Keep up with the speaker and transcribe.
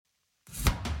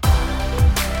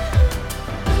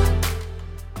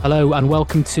Hello and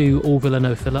welcome to All Villa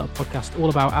No Filler, a podcast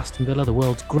all about Aston Villa, the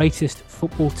world's greatest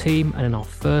football team. And in our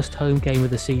first home game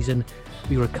of the season,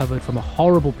 we recovered from a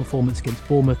horrible performance against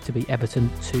Bournemouth to beat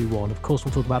Everton 2-1. Of course,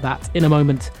 we'll talk about that in a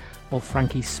moment, while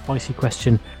Frankie's spicy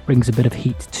question brings a bit of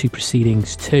heat to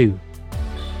proceedings too.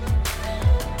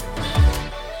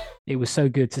 It was so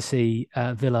good to see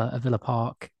Villa at Villa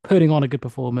Park putting on a good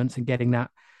performance and getting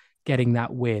that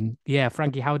win. Yeah,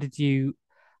 Frankie, how did you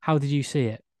see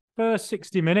it? First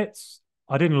 60 minutes,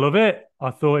 I didn't love it. I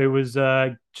thought it was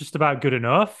just about good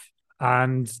enough.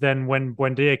 And then when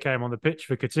Buendia came on the pitch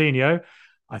for Coutinho,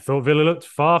 I thought Villa looked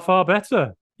far, far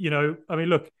better.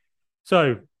 Look,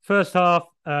 so first half,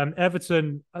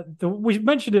 Everton, we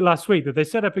mentioned it last week that they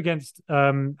set up against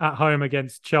at home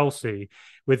against Chelsea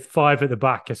with five at the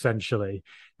back, essentially,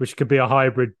 which could be a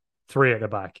hybrid three at the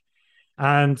back.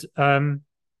 And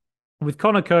with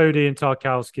Connor Cody and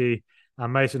Tarkowski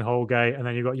and Mason Holgate, and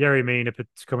then you've got Yerry Mina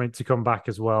to come back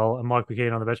as well, and Michael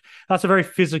Keane on the bench. That's a very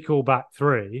physical back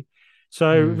three.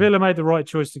 So Villa made the right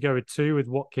choice to go with two, with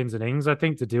Watkins and Ings, I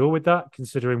think, to deal with that,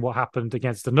 considering what happened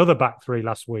against another back three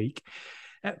last week.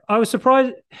 I was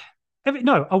surprised.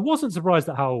 No, I wasn't surprised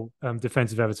at how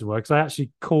defensive Everton were, because I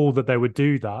actually called that they would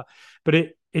do that. But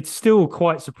it's still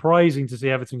quite surprising to see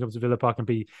Everton come to Villa Park and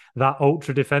be that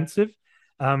ultra defensive.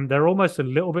 They're almost a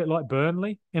little bit like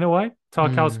Burnley in a way.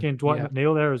 Tarkowski and Dwight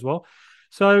McNeil there as well.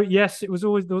 So yes, there was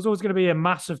always going to be a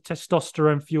massive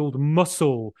testosterone-fueled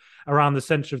muscle around the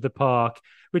centre of the park,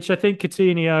 which I think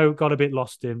Coutinho got a bit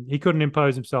lost in. He couldn't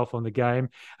impose himself on the game,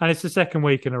 and it's the second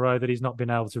week in a row that he's not been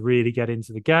able to really get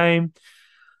into the game.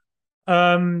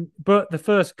 But the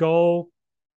first goal,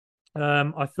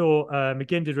 I thought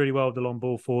McGinn did really well with the long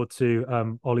ball forward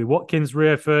to Ollie Watkins.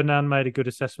 Rio Ferdinand made a good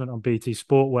assessment on BT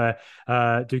Sport, where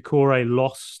Doucouré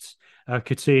lost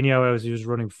Coutinho as he was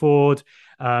running forward.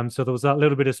 So there was that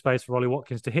little bit of space for Ollie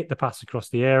Watkins to hit the pass across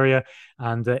the area.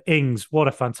 And Ings, what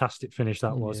a fantastic finish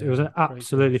that was.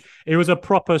 It was a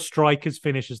proper striker's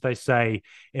finish, as they say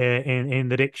in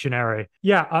the dictionary.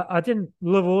 Yeah, I didn't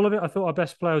love all of it. I thought our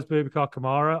best player was Boubacar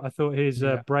Kamara. I thought his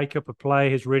breakup of play,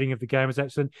 his reading of the game was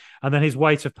excellent. And then his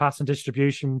weight of pass and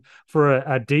distribution for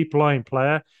a deep line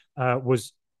player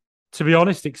was, to be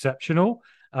honest, exceptional.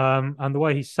 And the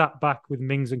way he sat back with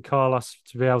Mings and Carlos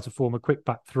to be able to form a quick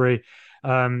back three.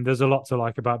 There's a lot to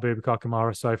like about Boubacar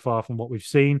Kamara so far from what we've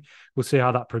seen. We'll see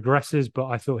how that progresses, but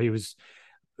I thought he was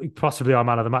possibly our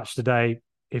man of the match today,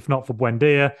 if not for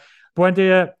Buendia.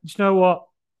 Buendia, you know what?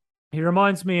 He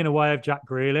reminds me in a way of Jack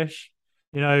Grealish.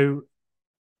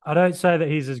 I don't say that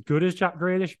he's as good as Jack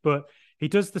Grealish, but he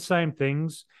does the same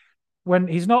things. When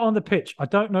he's not on the pitch, I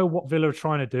don't know what Villa are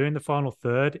trying to do in the final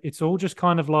third. It's all just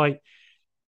kind of like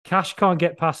Cash can't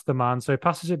get past the man, so he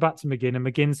passes it back to McGinn, and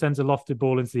McGinn sends a lofted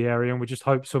ball into the area, and we just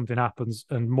hope something happens,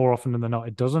 and more often than not,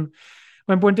 it doesn't.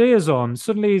 When Buendia's on,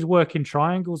 suddenly he's working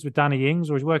triangles with Danny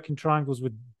Ings, or he's working triangles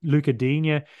with Luca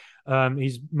Digne.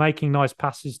 He's making nice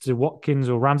passes to Watkins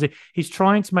or Ramsey. He's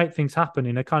trying to make things happen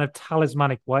in a kind of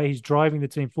talismanic way. He's driving the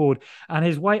team forward, and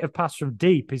his weight of pass from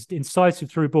deep, his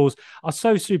incisive through balls are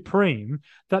so supreme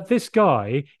that this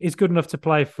guy is good enough to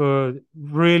play for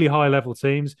really high level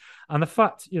teams. And the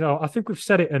fact, I think we've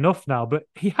said it enough now, but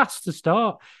he has to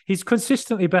start. He's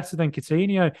consistently better than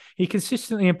Coutinho. He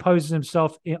consistently imposes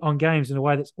himself on games in a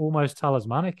way that's almost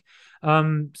talismanic.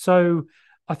 So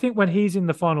I think when he's in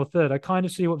the final third, I kind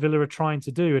of see what Villa are trying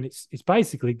to do. And it's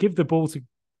basically give the ball to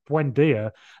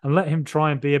Buendia and let him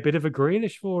try and be a bit of a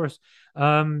Grealish for us.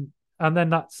 And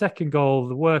then that second goal,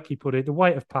 the work he put in, the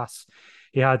weight of pass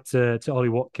he had to Ollie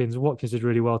Watkins. Watkins did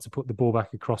really well to put the ball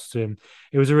back across to him.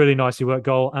 It was a really nicely worked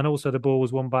goal. And also the ball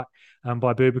was won back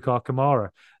by Boubacar Kamara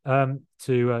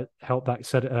to help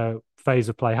that phase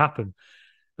of play happen.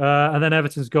 And then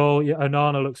Everton's goal,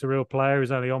 Onana looks a real player.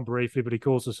 He's only on briefly, but he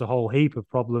caused us a whole heap of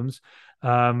problems.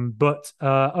 But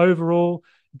overall,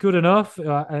 good enough.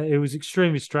 It was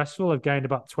extremely stressful. I've gained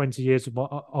about 20 years of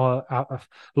I've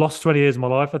lost 20 years of my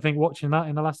life, I think, watching that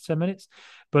in the last 10 minutes.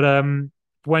 But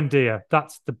Buendia,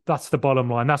 that's the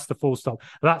bottom line. That's the full stop.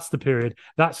 That's the period.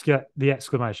 That's the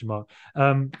exclamation mark.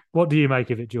 What do you make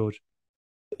of it, George?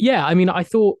 Yeah, I mean, I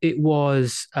thought it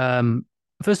was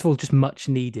first of all, just much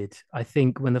needed. I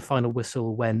think when the final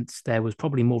whistle went, there was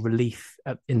probably more relief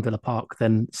in Villa Park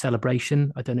than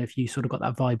celebration. I don't know if you sort of got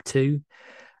that vibe too.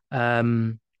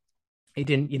 It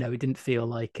didn't feel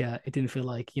like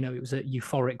it was a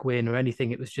euphoric win or anything.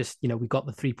 It was just, we got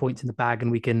the 3 points in the bag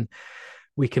and we can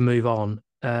move on.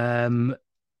 In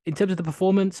terms of the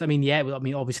performance,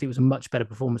 obviously it was a much better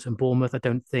performance than Bournemouth. I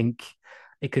don't think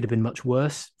it could have been much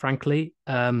worse, frankly.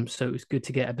 So it was good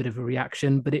to get a bit of a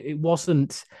reaction, but it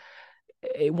wasn't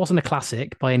it wasn't a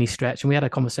classic by any stretch. And we had a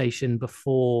conversation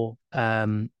before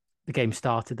the game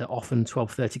started that often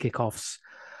 12:30 kickoffs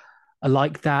are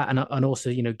like that. And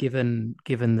also, given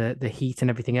the heat and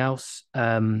everything else,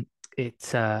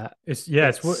 it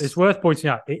it's worth pointing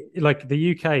out. Like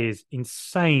the UK is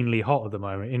insanely hot at the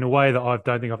moment in a way that I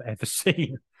don't think I've ever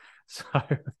seen. So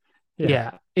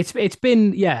yeah.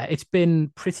 Yeah, it's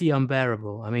been pretty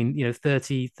unbearable. I mean,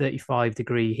 30,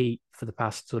 35-degree heat for the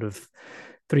past sort of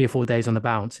 3 or 4 days on the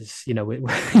bounce is,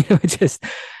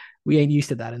 we ain't used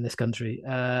to that in this country.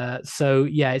 So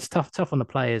yeah, it's tough on the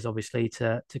players, obviously,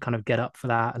 to kind of get up for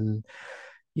that. And,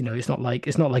 it's not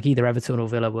like either Everton or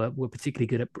Villa were particularly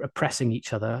good at pressing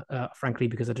each other, frankly,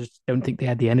 because I just don't think they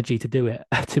had the energy to do it,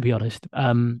 to be honest.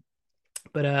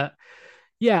 But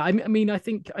yeah, I mean, I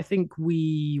think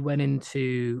we went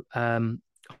into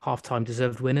halftime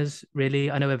deserved winners. Really,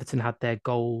 I know Everton had their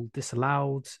goal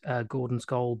disallowed, Gordon's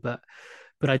goal, but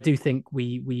I do think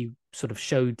we sort of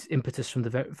showed impetus from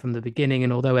the beginning.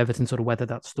 And although Everton sort of weathered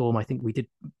that storm, I think we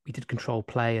did control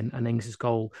play, and Ings's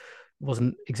goal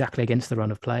wasn't exactly against the run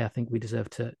of play. I think we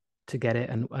deserved to get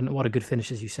it, and what a good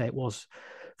finish, as you say, it was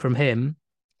from him.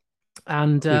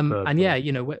 And yeah,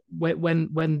 Superb.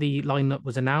 when the lineup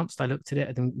was announced, I looked at it.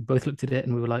 I think we both looked at it,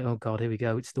 and we were like, "Oh God, here we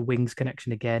go! It's the wings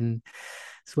connection again."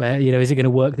 It's where, is it going to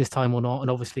work this time or not?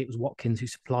 And obviously, it was Watkins who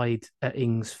supplied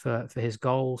Ings for his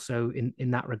goal. So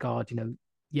in that regard,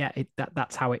 yeah,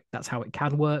 that's how it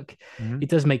can work. Mhm. It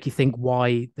does make you think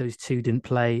why those two didn't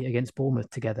play against Bournemouth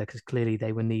together, because clearly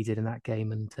they were needed in that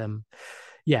game. And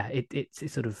yeah, it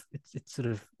sort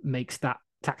of makes that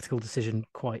tactical decision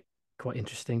quite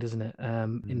interesting, doesn't it?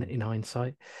 In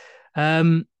hindsight,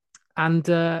 um, and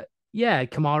yeah,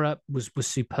 Kamara was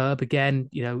superb again.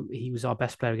 He was our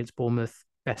best player against Bournemouth,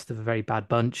 best of a very bad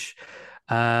bunch.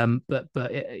 But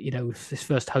his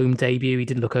first home debut, he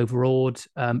didn't look overawed,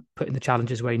 putting the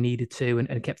challenges where he needed to,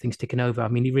 and kept things ticking over. I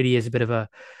mean, he really is it's a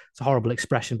horrible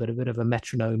expression, but a bit of a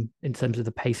metronome in terms of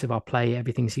the pace of our play.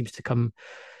 Everything seems to come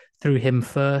through him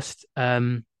first.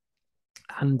 And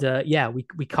yeah,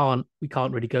 we can't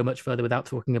really go much further without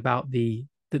talking about the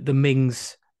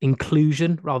Mings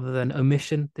inclusion rather than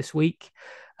omission this week.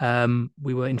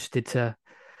 We were interested to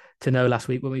know last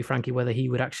week, weren't we, Frankie, whether he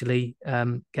would actually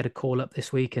get a call up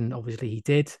this week, and obviously he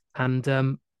did.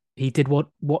 And he did what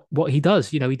he does.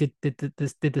 He did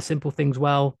the simple things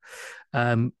well.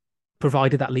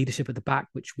 Provided that leadership at the back,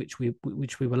 which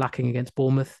we were lacking against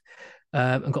Bournemouth,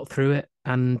 and got through it.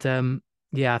 And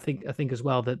yeah, I think as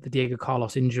well that the Diego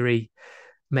Carlos injury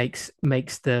makes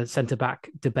the centre back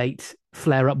debate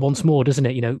flare up once more, doesn't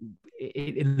it?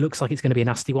 It looks like it's going to be a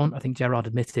nasty one. I think Gerrard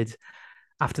admitted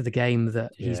after the game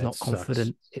that he's Yeah, it not sucks.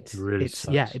 confident. It really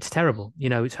Yeah, sucks. it's terrible.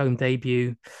 It's home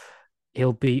debut.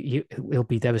 He'll be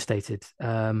devastated.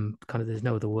 Kind of, there's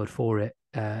no other word for it.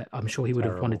 I'm sure he would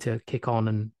have wanted Terrible. to kick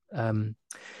on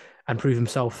and prove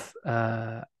himself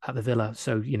at the Villa.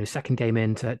 So second game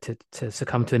in to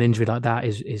succumb to an injury like that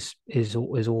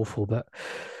is awful. But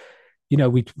we now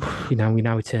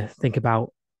need to think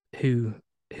about who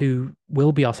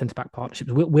will be our centre back partnerships.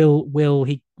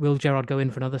 Will Gerard go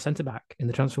in for another centre back in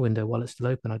the transfer window while it's still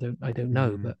open? I don't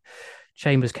know, Mm. but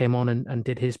Chambers came on and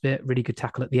did his bit. Really good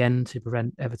tackle at the end to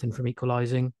prevent Everton from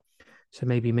equalising. So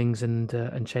maybe Mings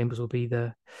and Chambers will be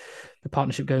the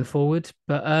partnership going forward.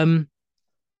 But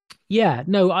yeah,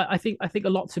 no, I think a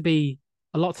lot to be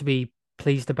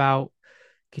pleased about.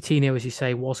 Coutinho, as you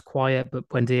say, was quiet, but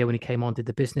Buendia, when he came on, did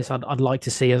the business. I'd like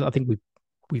to see. I think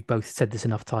we've both said this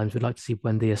enough times. We'd like to see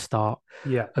Buendia start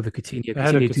Yeah, over Coutinho.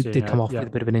 ahead of Coutinho did come Coutinho. off Yeah, with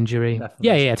a bit of an injury. Yeah,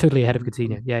 definitely. yeah, totally ahead of I'm,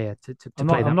 Coutinho. Yeah, yeah, to I'm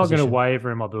not. play I'm that not going to position.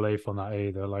 waver in my belief on that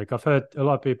either. Like I've heard a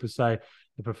lot of people say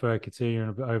they prefer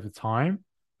Coutinho over time,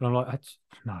 but I'm like,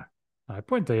 no, no.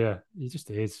 Point there, he just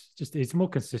is. Just he's more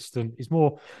consistent. He's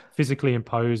more physically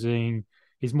imposing.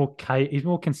 He's more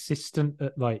consistent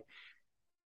at like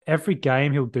every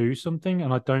game he'll do something,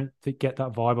 and I don't get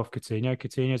that vibe off Coutinho.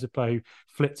 Coutinho's a player who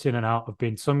flips in and out of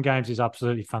being. Some games he's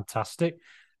absolutely fantastic,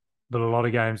 but a lot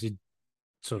of games he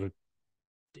sort of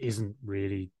isn't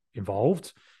really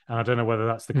involved. And I don't know whether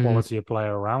that's the Mm. quality of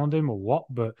player around him or what,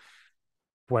 but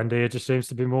Buendia just seems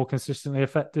to be more consistently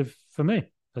effective for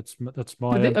me. I mean, but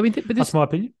That's my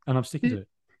opinion, and I'm sticking to it.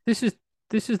 this is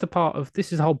this is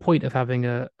the whole point of having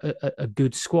a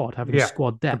good squad, having Yeah,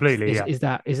 squad depth. completely. Is Yeah, is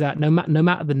that is that no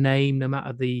matter the name, no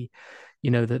matter the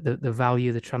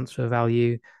value, the transfer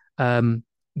value,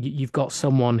 you've got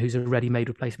someone who's a ready-made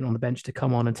replacement on the bench to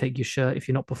come on and take your shirt if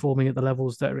you're not performing at the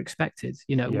levels that are expected.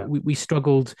 yeah, We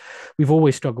struggled, we've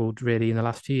always struggled really in the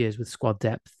last few years with squad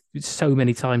depth. So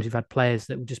many times we've had players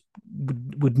that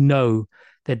would know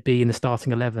they'd be in the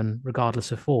starting 11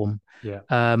 regardless of form. Yeah.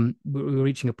 We're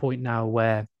reaching a point now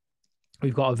where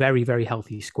we've got a very, very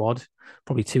healthy squad,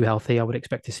 probably too healthy. I would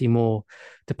expect to see more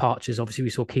departures. Obviously, we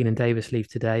saw Keenan Davis leave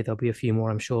today. There'll be a few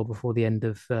more, I'm sure, before the end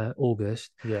of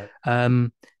August. Yeah.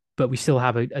 But we still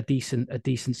have a decent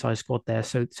sized squad there,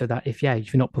 so that if you're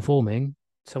not performing,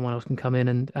 someone else can come in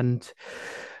and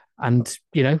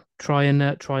try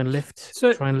and lift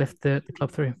So the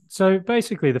club through. So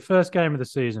basically, the first game of the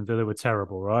season, Villa were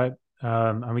terrible, right?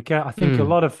 And I think a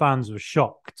lot of fans were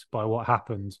shocked by what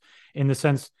happened in the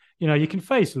sense, you can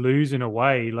face losing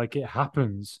away, like it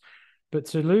happens. But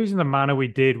to lose in the manner we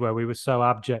did, where we were so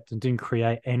abject and didn't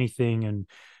create anything and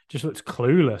just looked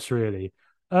clueless, really.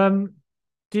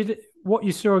 Did what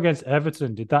you saw against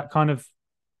Everton, did that kind of,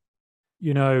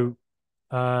 you know,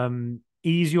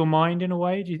 ease your mind in a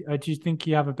way? Do you think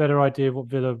you have a better idea of what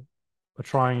Villa are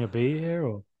trying to be here,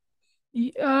 or?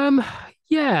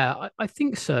 Yeah, I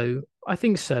think so. I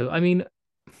think so. I mean,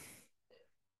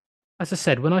 as I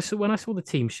said, when I saw the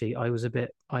team sheet, I wasn't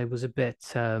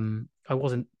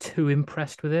too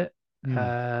impressed with it.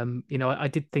 Mm, I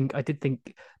did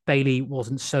think Bailey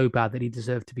wasn't so bad that he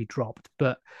deserved to be dropped.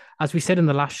 But as we said in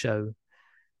the last show,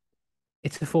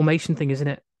 it's a formation thing, isn't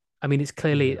it? I mean, it's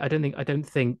clearly. yeah. I don't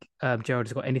think Gerrard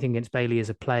has got anything against Bailey as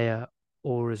a player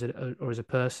or as a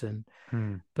person,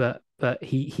 Mm, but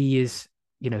he is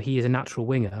he is a natural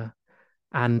winger,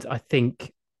 and I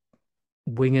think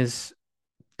wingers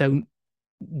don't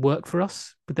work for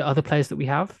us with the other players that we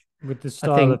have. with the I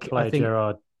style of think I play think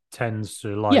Gerard tends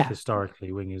to like yeah,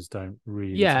 historically, wingers don't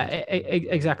really yeah, tend to do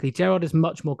that. exactly. Gerard is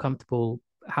much more comfortable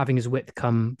having his width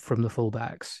come from the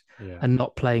fullbacks Yeah. and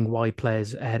not playing wide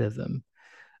players ahead of them.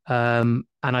 And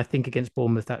I think against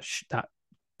Bournemouth that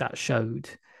showed.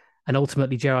 And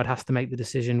ultimately, Gerard has to make the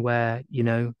decision where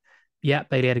yeah,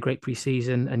 Bailey had a great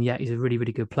preseason, and yeah, he's a really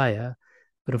really good player,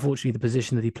 but unfortunately, the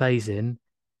position that he plays in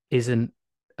isn't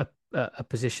a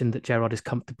position that Gerard is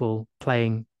comfortable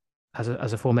playing as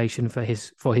a formation for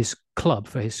his club,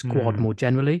 for his squad Mm, more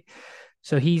generally.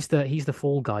 So he's the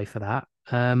fall guy for that.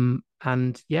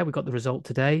 And yeah, we got the result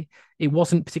today. It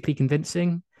wasn't particularly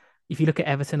convincing. If you look at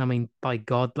Everton, I mean, by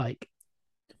God, like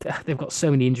they've got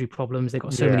so many injury problems. They've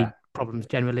got so yeah. many problems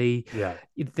generally. Yeah.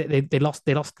 They lost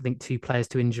I think two players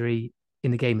to injury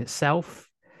in the game itself.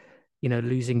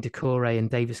 Losing Decore and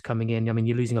Davis coming in. I mean,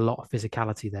 you're losing a lot of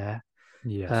physicality there.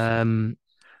 Yes. Um,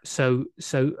 so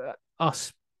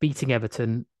us beating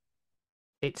Everton,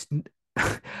 it's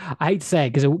I hate to say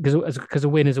it because a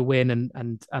win is a win,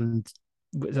 and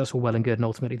that's all well and good, and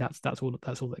ultimately that's all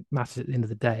that matters at the end of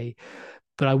the day.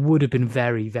 But I would have been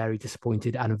very very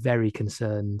disappointed and very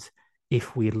concerned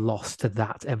if we had lost to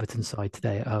that Everton side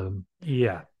today at home.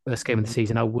 Yeah. First game of the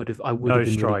season, I would have No been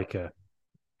really, striker,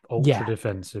 ultra yeah,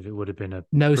 defensive. It would have been a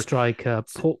no striker,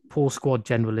 poor squad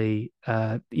generally,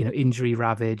 injury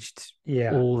ravaged,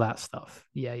 yeah. all that stuff.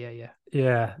 Yeah.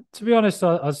 Yeah. To be honest,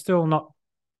 I'm still not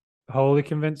wholly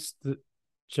convinced that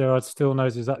Gerard still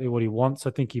knows exactly what he wants.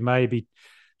 I think he maybe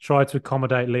tried to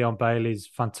accommodate Leon Bailey's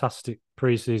fantastic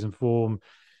preseason form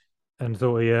and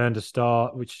thought he earned a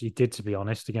start, which he did, to be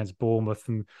honest, against Bournemouth,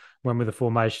 and went with a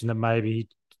formation that maybe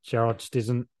Gerard just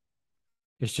isn't.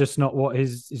 It's just not what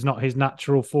is not his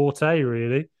natural forte,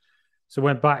 really. So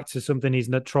went back to something he's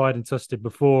not tried and tested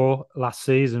before last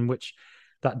season, which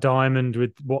that diamond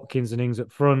with Watkins and Ings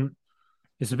up front.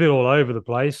 It's a bit all over the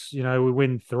place. We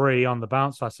win 3 on the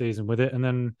bounce last season with it, and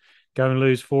then go and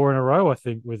lose 4 in a row. I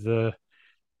think with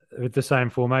the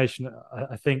same formation.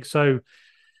 I think so.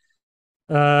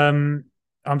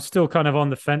 I'm still kind of on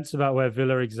the fence about where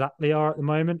Villa exactly are at the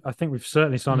moment. I think we've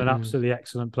certainly signed an Mm, absolutely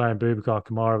excellent player in Boubacar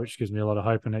Kamara, which gives me a lot of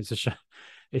hope. And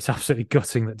it's absolutely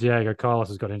gutting that Diego Carlos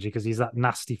has got injured because he's that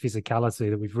nasty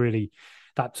physicality that we've really,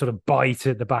 that sort of bite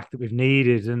at the back that we've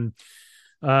needed. And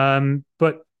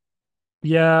but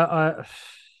yeah,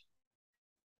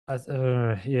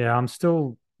 I'm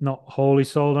still not wholly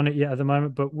sold on it yet at the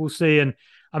moment, but we'll see. And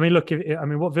I mean, look,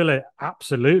 what Villa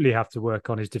absolutely have to work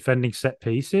on is defending set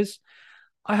pieces.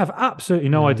 I have absolutely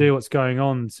no idea mm. what's going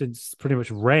on since pretty much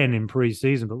Rennes in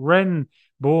pre-season, but Rennes,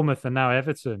 Bournemouth, and now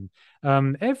Everton.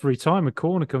 Every time a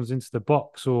corner comes into the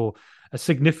box, or a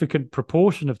significant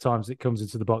proportion of times it comes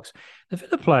into the box, the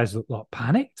Villa players look like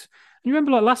panicked. And you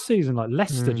remember, like last season, like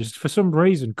Leicester, Mm, just for some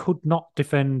reason could not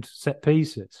defend set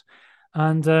pieces,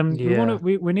 and yeah.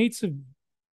 we need to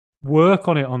work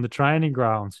on it on the training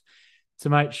grounds to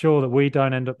make sure that we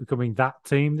don't end up becoming that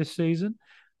team this season.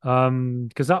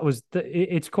 Because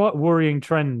it's quite a worrying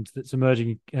trend that's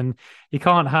emerging, and you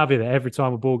can't have it that every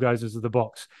time a ball goes into the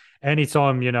box,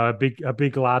 anytime a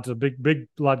big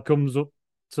lad comes up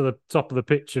to the top of the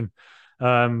pitch and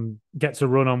get to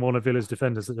run on one of Villa's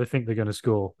defenders that they think they're going to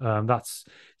score. That's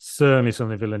certainly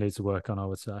something Villa needs to work on, I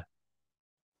would say.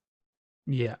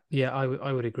 Yeah,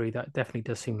 I would agree. That definitely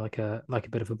does seem like a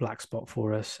bit of a black spot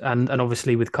for us, and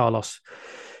obviously with Carlos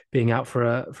being out for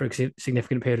a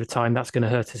significant period of time, that's going to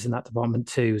hurt us in that department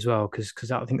too as well.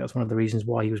 Because I think that's one of the reasons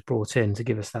why he was brought in, to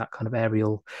give us that kind of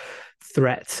aerial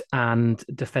threat and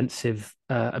defensive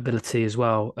ability as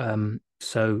well.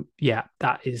 So yeah,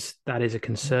 that is a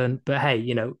concern. But hey,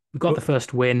 we've got the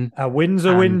first win. A win's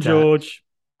a win, George,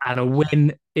 and a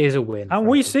win is a win. And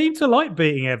frankly, we seem to like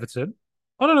beating Everton.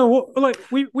 I don't know what, like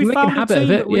we found a team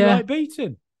that we like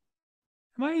beating.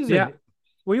 Amazing. Yeah.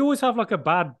 We always have like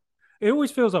it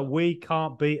always feels like we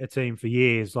can't beat a team for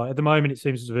years. Like at the moment, it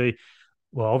seems to be,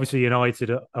 well, obviously United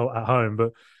at home,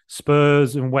 but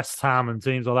Spurs and West Ham and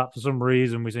teams like that, for some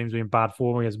reason, we seem to be in bad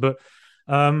form against. But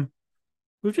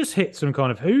we've just hit some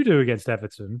kind of hoodoo against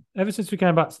Everton. Ever since we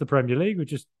came back to the Premier League, we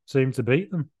just seem to beat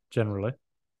them generally.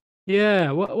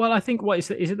 Yeah, well, I think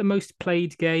is it the most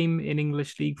played game in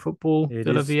English league football,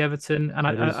 Villa v Everton, and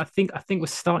I think we're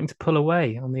starting to pull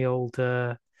away on the old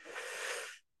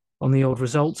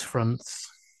results fronts.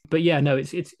 But yeah, no,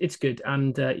 it's good,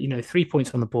 and 3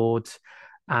 points on the board,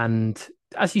 and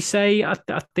as you say, I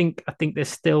think there's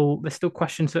still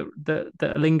questions that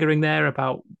are lingering there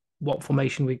about what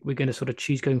formation we're going to sort of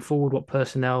choose going forward, what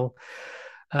personnel.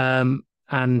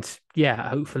 And yeah,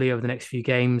 hopefully over the next few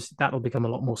games, that'll become a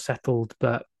lot more settled.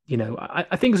 But,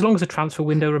 I think as long as the transfer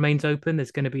window remains open,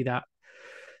 there's going to be that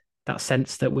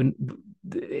sense that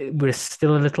we're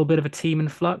still a little bit of a team in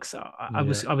flux. I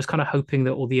was kind of hoping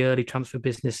that all the early transfer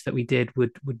business that we did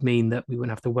would mean that we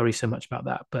wouldn't have to worry so much about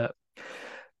that.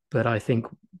 But I think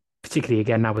particularly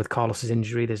again now with Carlos's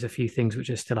injury, there's a few things which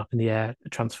are still up in the air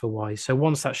transfer wise. So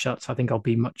once that shuts, I think I'll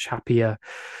be much happier.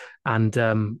 And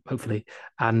hopefully,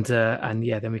 and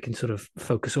yeah, then we can sort of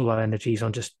focus all our energies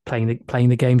on just playing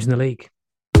the games in the league.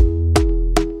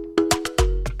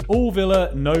 All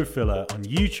Villa, no filler on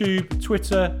YouTube,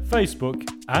 Twitter, Facebook,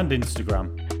 and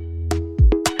Instagram.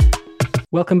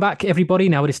 Welcome back, everybody.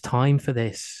 Now it is time for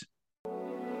this.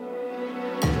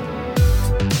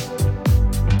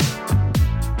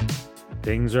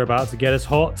 Things are about to get as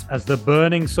hot as the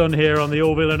burning sun here on the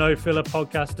All Villa No Filler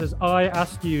podcast. As I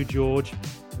ask you, George,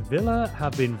 Villa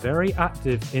have been very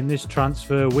active in this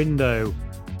transfer window.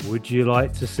 Would you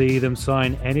like to see them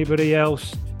sign anybody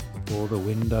else before the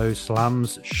window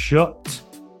slams shut?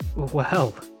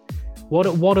 Well,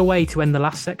 what a way to end the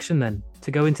last section then,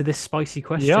 to go into this spicy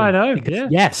question. Yeah, I know.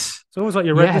 Yes. It's almost like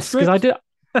you read the script. Because I do.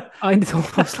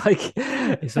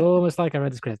 It's almost like I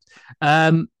read the script.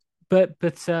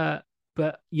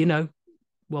 But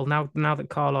well, now that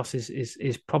Carlos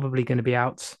is probably going to be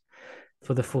out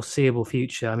for the foreseeable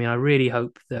future. I mean, I really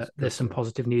hope that there's some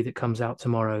positive news that comes out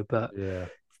tomorrow, but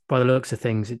by the looks of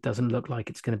things, it doesn't look like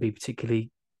it's going to be particularly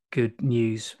good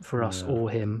news for us or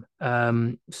him.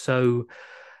 So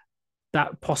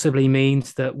that possibly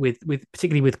means that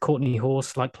particularly with Courtney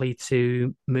Horse likely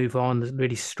to move on, there's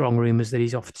really strong rumours that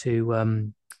he's off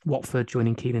to Watford,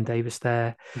 joining Keelan Davis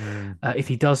there. If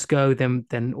he does go,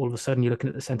 then all of a sudden you're looking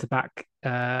at the centre back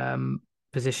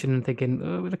position and thinking,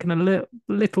 we're looking a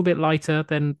little bit lighter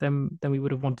than we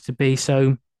would have wanted to be.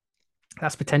 So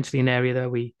that's potentially an area that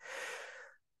we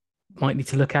might need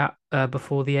to look at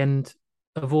before the end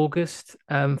of August,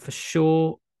 for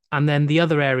sure. And then the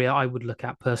other area I would look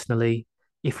at personally,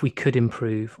 if we could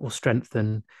improve or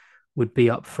strengthen, would be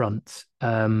up front,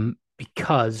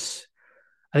 because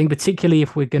I think particularly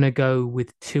if we're going to go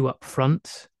with two up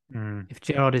front, if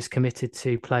Gerrard is committed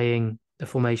to playing the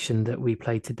formation that we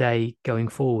played today going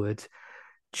forward,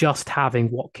 just having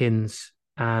Watkins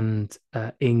and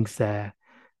Ings there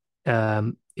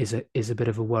is a bit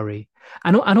of a worry,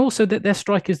 and also that they're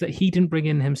strikers that he didn't bring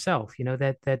in himself.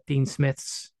 They're Dean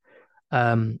Smith's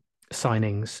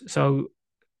signings. So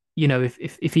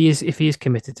if he is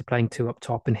committed to playing two up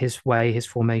top in his way, his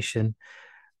formation,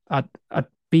 I'd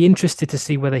be interested to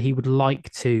see whether he would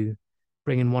like to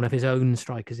bring in one of his own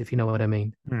strikers, if you know what I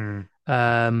mean.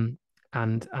 And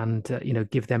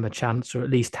give them a chance, or at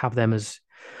least have them as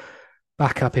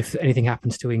backup if anything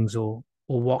happens to Ings or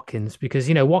Watkins, because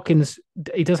Watkins,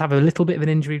 he does have a little bit of an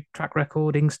injury track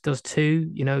record. Ings does too.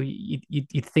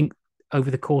 You'd think over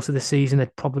the course of the season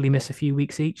they'd probably miss a few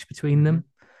weeks each between them.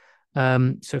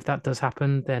 So if that does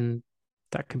happen, then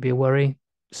that could be a worry.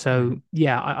 So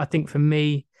yeah, I think for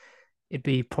me it'd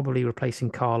be probably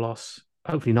replacing Carlos.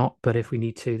 Hopefully not, but if we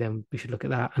need to, then we should look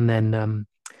at that. And then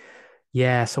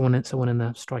someone in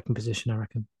the striking position, I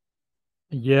reckon.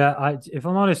 Yeah, if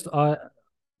I'm honest,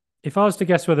 if I was to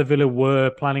guess whether Villa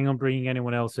were planning on bringing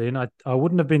anyone else in, I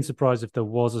wouldn't have been surprised if there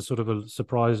was a sort of a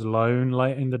surprise loan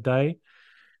late in the day,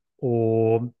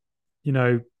 or you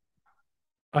know,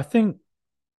 I think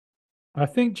I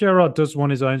think Gerrard does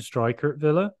want his own striker at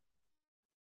Villa.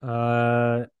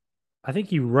 Uh, I think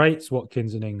he rates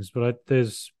Watkins and Ings, but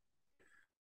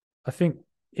I think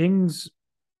Ings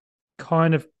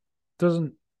kind of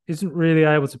doesn't isn't really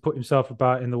able to put himself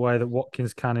about in the way that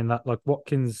Watkins can. In that, like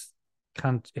Watkins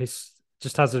can, is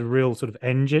just has a real sort of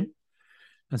engine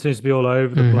and seems to be all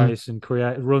over the place and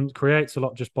creates a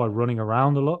lot just by running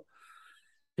around a lot.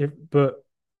 But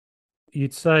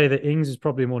you'd say that Ings is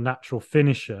probably a more natural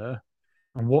finisher,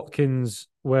 and Watkins,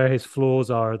 where his flaws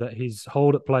are, that his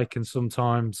hold at play can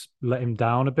sometimes let him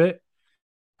down a bit.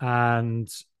 And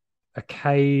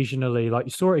occasionally, like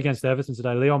you saw it against Everton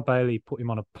today, Leon Bailey put him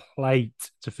on a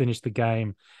plate to finish the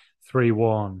game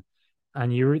 3-1.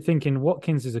 And you're thinking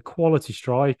Watkins is a quality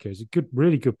striker, he's a good,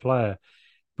 really good player.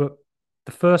 But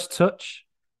the first touch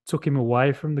took him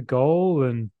away from the goal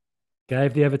and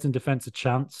gave the Everton defence a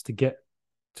chance to get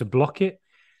to block it.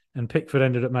 And Pickford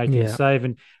ended up making a save.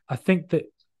 And I think that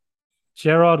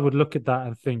Gerrard would look at that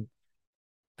and think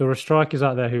there are strikers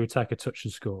out there who would take a touch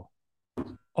and score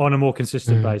on a more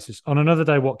consistent basis. On another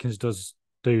day, Watkins does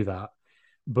do that,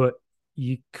 but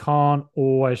you can't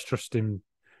always trust him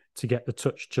to get the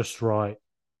touch just right.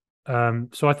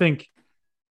 So I think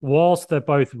whilst they're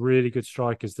both really good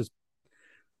strikers, there's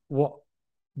what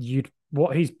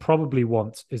he's probably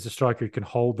wants is a striker who can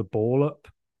hold the ball up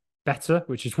better,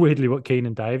 which is weirdly what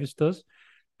Keenan Davis does.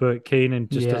 But Keenan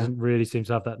just doesn't really seem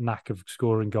to have that knack of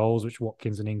scoring goals, which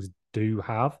Watkins and Ings do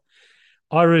have.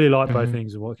 I really like both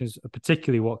Ings and Watkins,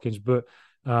 particularly Watkins. But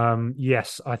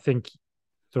yes, I think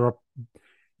there are,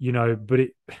 but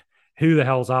who the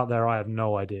hell's out there? I have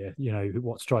no idea.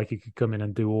 What striker could come in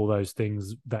and do all those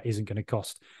things that isn't going to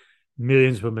cost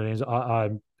millions for millions.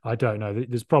 I don't know.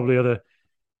 There's probably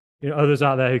others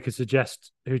out there who could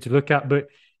suggest who to look at. But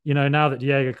now that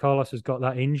Diego Carlos has got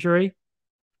that injury,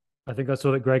 I think I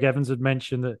saw that Greg Evans had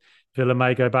mentioned that Villa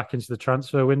may go back into the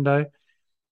transfer window.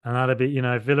 And that'd be,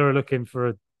 Villa are looking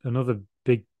for another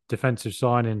big defensive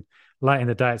signing. Late in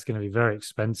the day, it's going to be very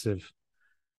expensive.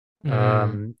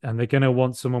 And they're going to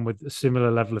want someone with a similar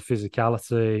level of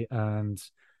physicality. And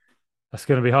that's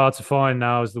going to be hard to find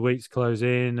now as the weeks close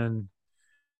in. And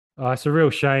it's a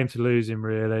real shame to lose him,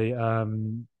 really.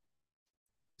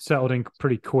 Settled in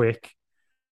pretty quick.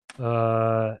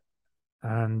 So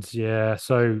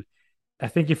I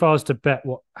think if I was to bet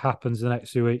what happens the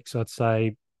next 2 weeks, I'd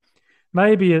say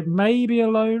maybe a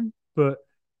loan, but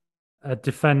a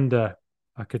defender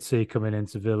I could see coming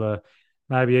into Villa.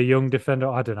 Maybe a young defender.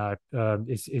 I don't know.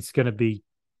 It's going to be.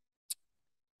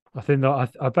 I think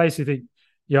that I basically think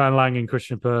Johan Lang and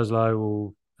Christian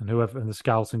Purslow and whoever in the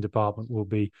scouting department will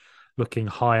be looking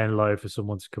high and low for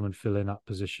someone to come and fill in that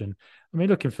position. I mean,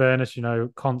 look, in fairness,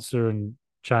 Konsa and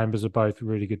Chambers are both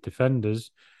really good defenders.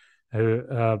 And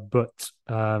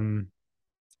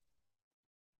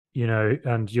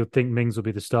you'd think Mings will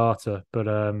be the starter, but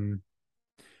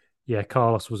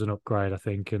Carlos was an upgrade, I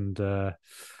think, and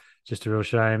just a real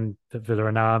shame that Villa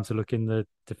are now having to look in the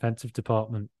defensive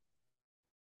department.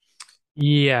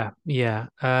 Yeah.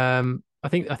 I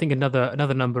think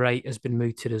another number 8 has been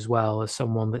mooted as well as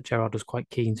someone that Gerrard was quite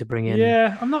keen to bring in.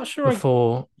 Yeah, I'm not sure.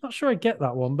 Before, not sure I get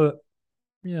that one, but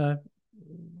yeah.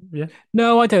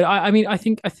 No, I don't. I mean, I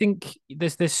think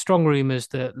there's strong rumours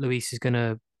that Luis is going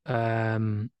to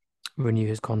renew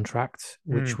his contract,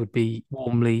 which would be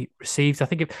warmly received. I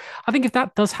think if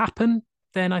that does happen,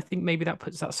 then I think maybe that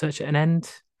puts that search at an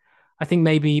end. I think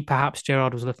maybe perhaps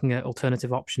Gerrard was looking at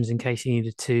alternative options in case he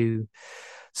needed to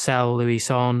sell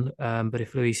Luis on. But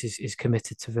if Luis is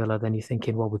committed to Villa, then you're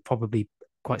thinking, well, we're probably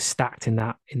quite stacked in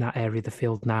that area of the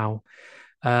field now.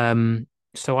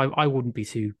 So I wouldn't be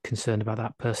too concerned about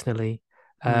that personally.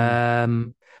 But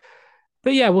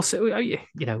yeah, we'll see.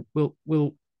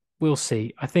 We'll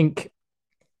see. I think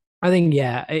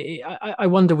yeah. I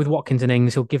wonder with Watkins and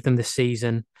Ings, he'll give them this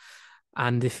season,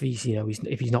 and if he's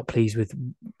not pleased with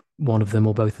one of them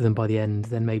or both of them by the end,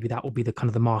 then maybe that will be the kind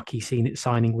of the marquee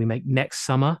signing we make next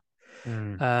summer.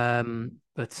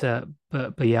 But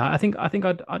yeah, I think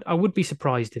I would be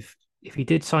surprised if he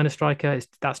did sign a striker.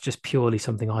 That's just purely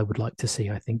something I would like to see.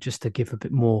 I think just to give a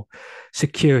bit more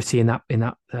security in that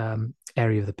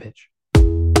area of the pitch.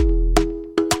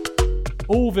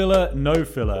 All Villa, no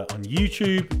filler on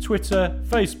YouTube, Twitter,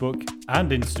 Facebook,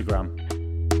 and Instagram.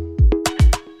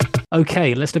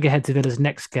 Okay, let's look ahead to Villa's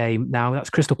next game now. That's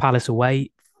Crystal Palace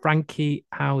away. Frankie,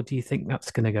 how do you think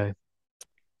that's going to go?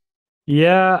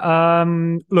 Yeah.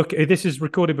 Look, this is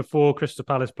recorded before Crystal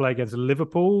Palace play against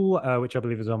Liverpool, which I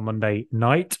believe is on Monday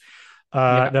night.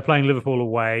 Yeah. They're playing Liverpool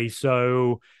away,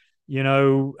 so you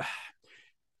know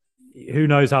who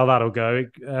knows how that'll go.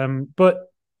 But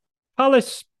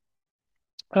Palace,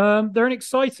 they're an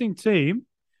exciting team.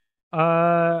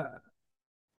 Uh,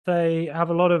 they have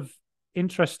a lot of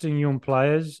interesting young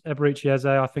players. Eberechi Eze,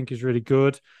 I think, is really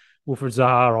good. Wilfred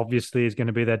Zaha obviously is going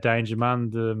to be their danger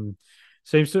man. It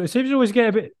seems to always get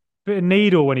a bit of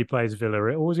needle when he plays Villa.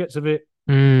 It always gets a bit.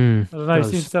 I don't know. He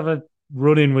seems Does. to have a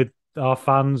run in with our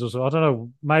fans or so. I don't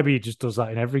know. Maybe he just does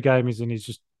that in every game. He's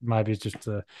just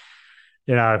a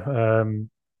bit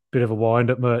of a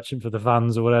wind up merchant for the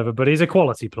fans or whatever. But he's a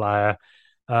quality player.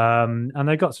 And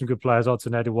they've got some good players,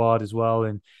 Odsonne Edouard as well,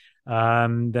 and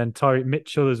then Tyreek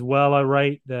Mitchell as well. I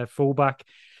rate their fullback.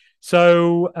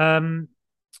 So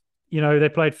they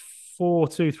played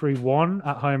 4-2-3-1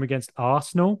 at home against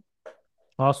Arsenal.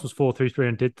 Arsenal's 4-3-3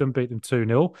 and beat them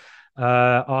 2-0.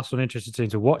 Arsenal, an interesting team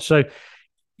to watch. So,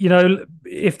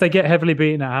 if they get heavily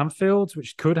beaten at Anfield,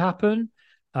 which could happen,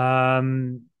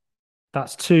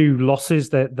 that's two losses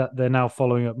that they're now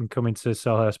following up and coming to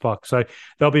Selhurst Park. So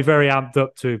they'll be very amped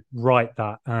up to right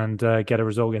that and get a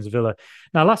result against Villa.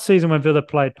 Now, last season when Villa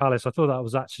played Palace, I thought that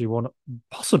was actually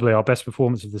possibly our best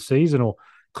performance of the season, or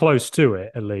close to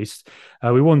it at least.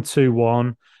 We won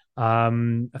 2-1.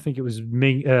 I think it was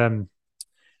me.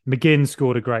 McGinn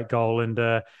scored a great goal, and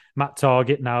Matt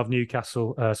Targett, now of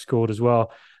Newcastle, scored as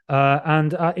well.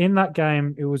 And in that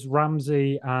game, it was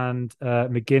Ramsey and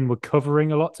McGinn were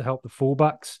covering a lot to help the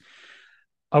fullbacks.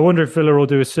 I wonder if Villa will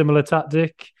do a similar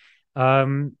tactic.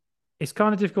 It's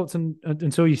kind of difficult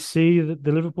until you see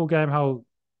the Liverpool game how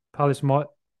Palace might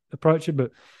approach it.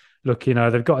 But look,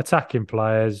 they've got attacking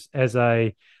players. Eze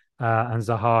and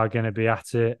Zaha are going to be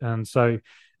at it, and so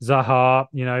Zaha,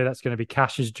 that's going to be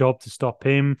Cash's job to stop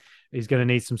him. He's going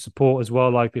to need some support as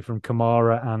well, likely from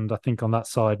Kamara and I think on that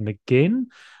side McGinn.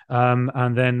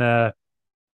 And then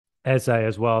Eze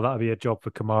as well. That'll be a job for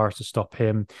Kamara to stop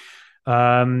him.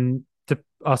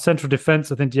 Our central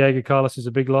defense, I think Diego Carlos is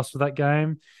a big loss for that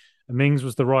game. Mings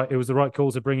was the right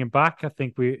call to bring him back. I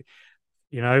think we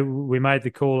made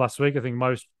the call last week. I think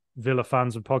most Villa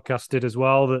fans and podcasts did as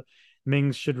well, that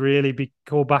Mings should really be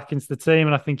called back into the team,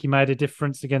 and I think he made a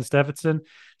difference against Everton.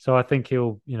 So I think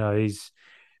he's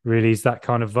that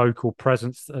kind of vocal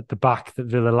presence at the back that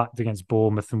Villa lacked against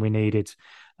Bournemouth, and we needed.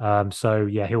 So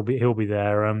yeah, he'll be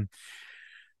there.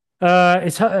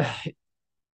 It's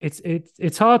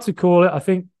hard to call it. I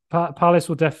think Palace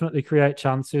will definitely create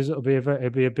chances. It'll be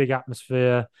a big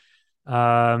atmosphere. But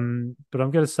I'm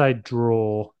going to say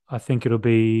draw. I think it'll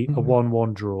be a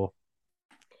 1-1 draw.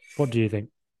 What do you think?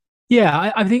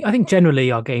 Yeah, I think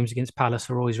generally our games against Palace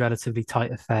are always relatively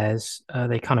tight affairs.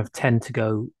 They kind of tend to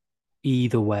go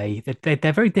either way.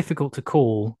 They're very difficult to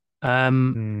call. I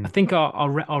think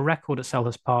our record at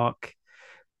Selhurst Park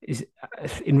is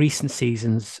in recent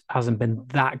seasons hasn't been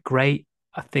that great.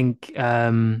 I think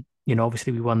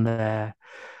obviously we won there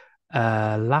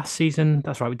last season.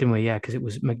 That's right, didn't we? Yeah, because it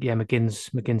was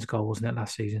McGinn's goal, wasn't it,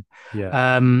 last season?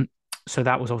 Yeah. So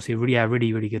that was obviously a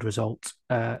really, really good result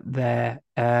there.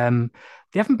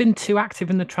 They haven't been too active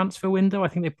in the transfer window. I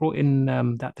think they brought in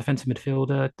that defensive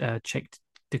midfielder, Cheick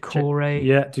Doucouré.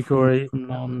 Yeah, Doucouré. From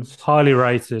Mons. Highly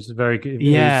rated. Very good.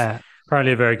 Yeah. He's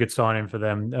apparently a very good signing for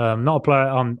them. Not a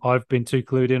player I've been too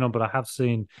clued in on, but I have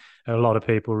seen a lot of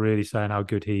people really saying how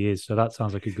good he is. So that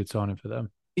sounds like a good signing for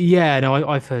them. Yeah, no,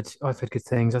 I've heard good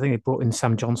things. I think they brought in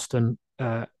Sam Johnston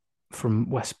from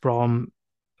West Brom.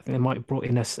 I think they might have brought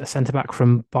in a centre back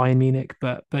from Bayern Munich,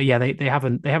 but yeah, they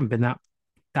haven't been that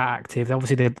active.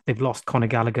 Obviously, they've lost Conor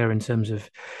Gallagher in terms of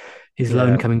his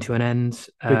loan coming to an end.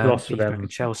 Big loss for them. Back at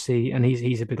Chelsea, and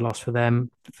he's a big loss for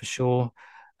them for sure.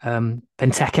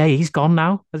 Benteke, he's gone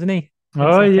now, hasn't he?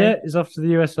 Benteke. Oh yeah, he's off to the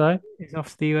USA. He's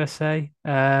off to the USA.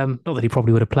 Not that he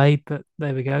probably would have played, but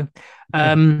there we go.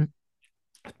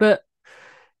 But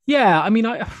yeah, I mean,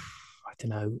 I don't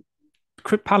know.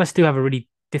 Palace do have a really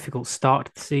difficult start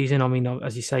to the season. I mean,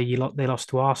 as you say, they lost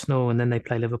to Arsenal, and then they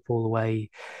play Liverpool away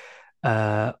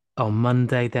on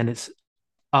Monday. Then it's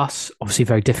us, obviously, a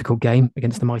very difficult game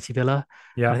against the mighty Villa.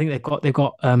 Yeah, I think they've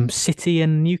got City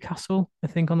and Newcastle, I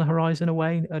think, on the horizon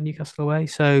away, Newcastle away.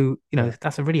 So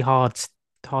that's a really hard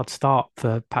start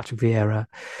for Patrick Vieira.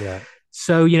 Yeah.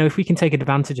 So if we can take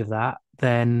advantage of that,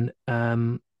 then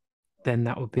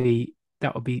that would be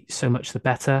so much the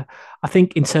better. I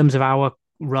think in terms of our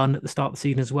run at the start of the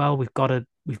season as well, we've got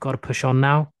to push on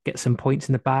now, get some points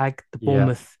in the bag. The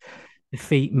Bournemouth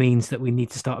defeat means that we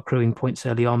need to start accruing points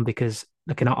early on, because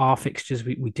looking at our fixtures,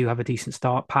 we do have a decent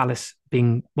start. Palace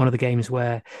being one of the games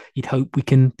where you'd hope we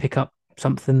can pick up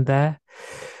something there.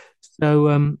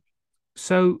 So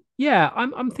yeah,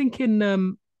 I'm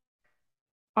thinking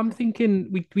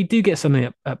we do get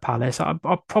something at Palace.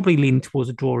 I'll probably lean towards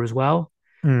a draw as well.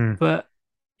 But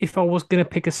if I was going to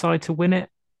pick a side to win it,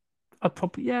 I'd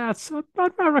probably I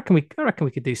reckon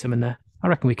we could do something there. I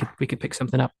reckon we could pick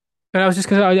something up. And I was just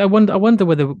going to I wonder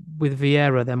whether with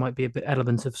Vieira there might be a bit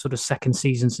element of sort of second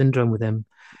season syndrome with him.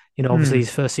 Obviously his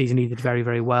first season he did very,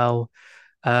 very well.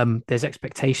 There's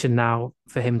expectation now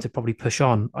for him to probably push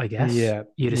on, I guess. Yeah,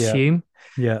 you'd assume.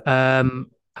 Yeah.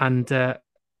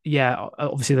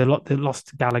 Obviously they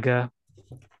lost Gallagher,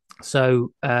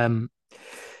 so that's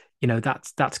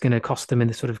going to cost them in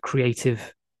the sort of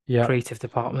creative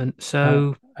department.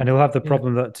 So and he'll have the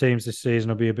problem that teams this season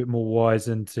will be a bit more wise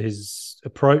into his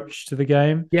approach to the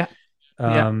game. Yeah,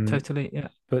 totally. Yeah,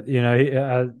 but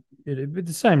the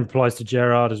same applies to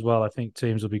Gerrard as well. I think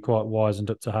teams will be quite wizened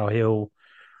up to how he'll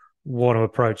want to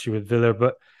approach you with Villa.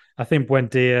 But I think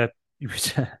Buendia,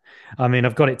 I mean,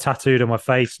 I've got it tattooed on my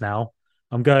face now.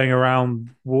 I'm going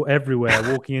around everywhere,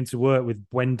 walking into work with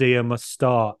Buendia must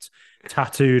start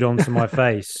tattooed onto my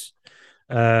face.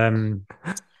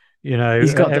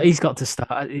 He's got to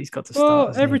start.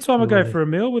 Well, every time I go for a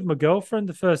meal with my girlfriend,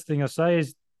 the first thing I say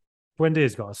is,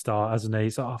 "Buendia's got to start, hasn't he?"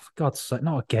 He's like, "Oh, for God's sake,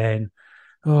 not again!"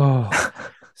 Oh,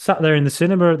 sat there in the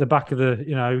cinema at the back of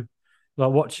the,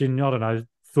 like watching, I don't know,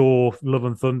 Thor: Love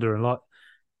and Thunder, and like,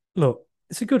 look,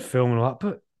 it's a good film and all that,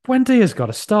 but Buendia's got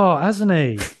to start, hasn't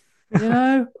he?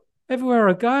 Everywhere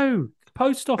I go,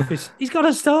 post office, he's got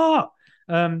to start.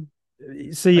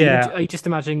 So yeah, are you just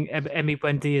imagining Emi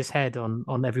Buendia's head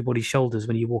on everybody's shoulders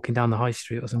when you're walking down the high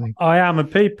street or something? I am, and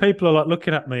people are like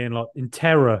looking at me and like in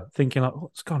terror, thinking like,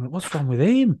 what's wrong with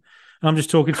him? And I'm just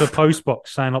talking to a post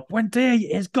box saying like,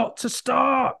 Buendia has got to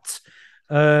start,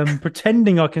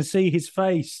 pretending I can see his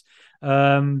face,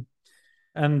 yes,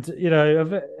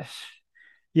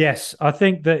 I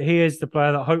think that he is the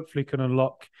player that hopefully can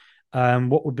unlock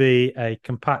what would be a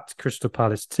compact Crystal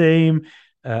Palace team.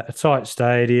 A tight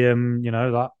stadium,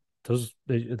 that does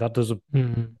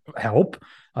help.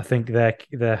 I think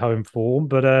their home form,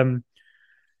 but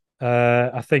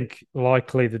I think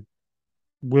likely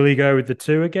will he go with the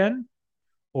two again,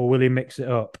 or will he mix it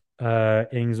up,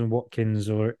 Ings and Watkins,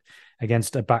 or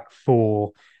against a back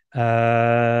four?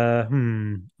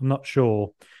 I'm not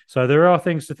sure. So there are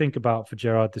things to think about for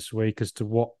Gerrard this week as to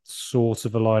what sort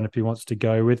of a lineup he wants to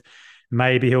go with.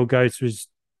 Maybe he'll go to his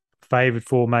favoured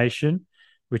formation,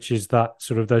 which is that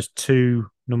sort of those two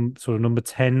sort of number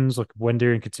 10s, like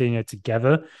Buendia and Coutinho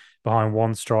together behind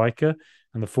one striker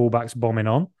and the fullbacks bombing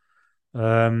on.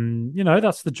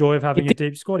 That's the joy of having a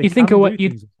deep squad.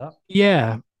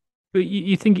 Yeah, but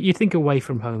you think away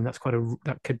from home,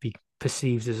 that could be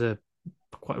perceived as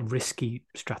quite a risky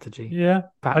strategy. Yeah,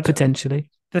 potentially.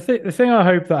 The thing I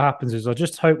hope that happens is I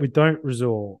just hope we don't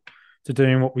resort to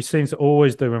doing what we seem to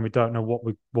always do when we don't know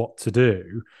what to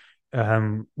do.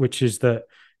 Which is that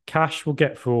Cash will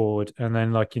get forward and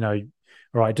then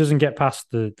it doesn't get past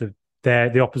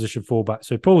the opposition fullback,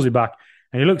 so he pulls it back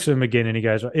and he looks at him again and he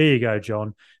goes, right, here you go,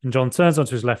 John. And John turns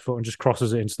onto his left foot and just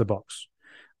crosses it into the box.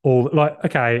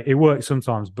 Okay, it works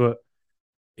sometimes, but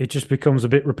it just becomes a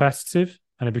bit repetitive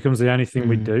and it becomes the only thing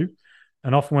we do.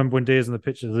 And often when Buendia's on the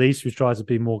pitch, at least we try to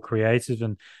be more creative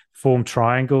and form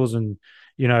triangles and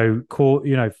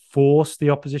force the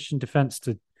opposition defense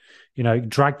to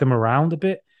drag them around a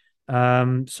bit.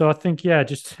 So I think,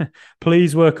 just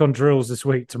please work on drills this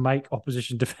week to make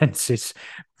opposition defenses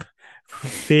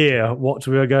fear what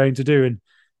we are going to do. And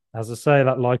as I say,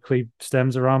 that likely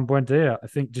stems around Buendia. I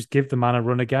think just give the man a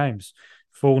run of games,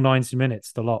 full 90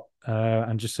 minutes, the lot,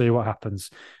 and just see what happens.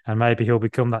 And maybe he'll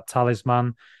become that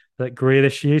talisman that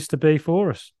Grealish used to be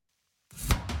for us.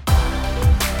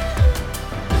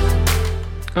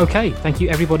 Okay, thank you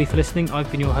everybody for listening. I've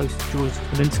been your host, George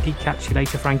Walensky. Catch you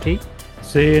later, Frankie.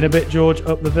 See you in a bit, George.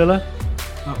 Up the Villa.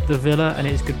 Up the Villa, and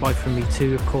it's goodbye from me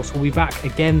too. Of course, we'll be back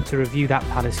again to review that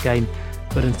Palace game.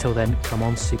 But until then, come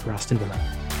on, Super Aston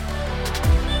Villa.